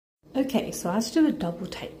Okay, so I had to do a double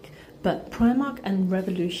take, but Primark and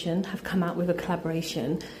Revolution have come out with a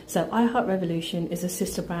collaboration. So I Heart Revolution is a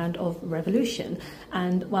sister brand of Revolution,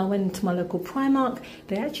 and when I went into my local Primark,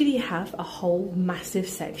 they actually have a whole massive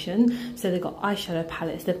section. So they've got eyeshadow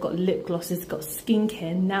palettes, they've got lip glosses, they've got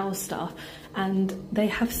skincare, nail stuff, and they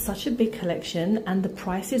have such a big collection and the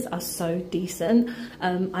prices are so decent.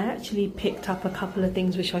 I actually picked up a couple of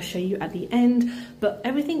things which I'll show you at the end, but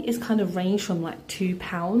everything is kind of ranged from like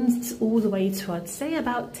 £2 all the way to, I'd say,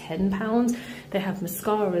 about £10. They have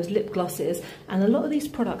mascaras, lip glosses, and a lot of these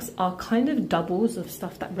products are kind of doubles of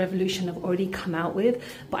stuff that Revolution have already come out with,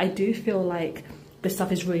 but I do feel like this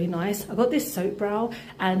stuff is really nice. I got this soap brow,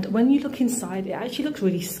 and when you look inside, it actually looks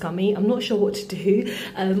really scummy. I'm not sure what to do.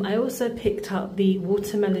 I also picked up the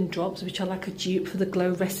watermelon drops, which are like a dupe for the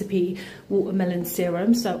Glow Recipe watermelon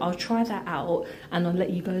serum. So I'll try that out and I'll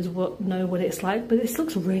let you guys know what it's like. But this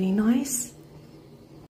looks really nice.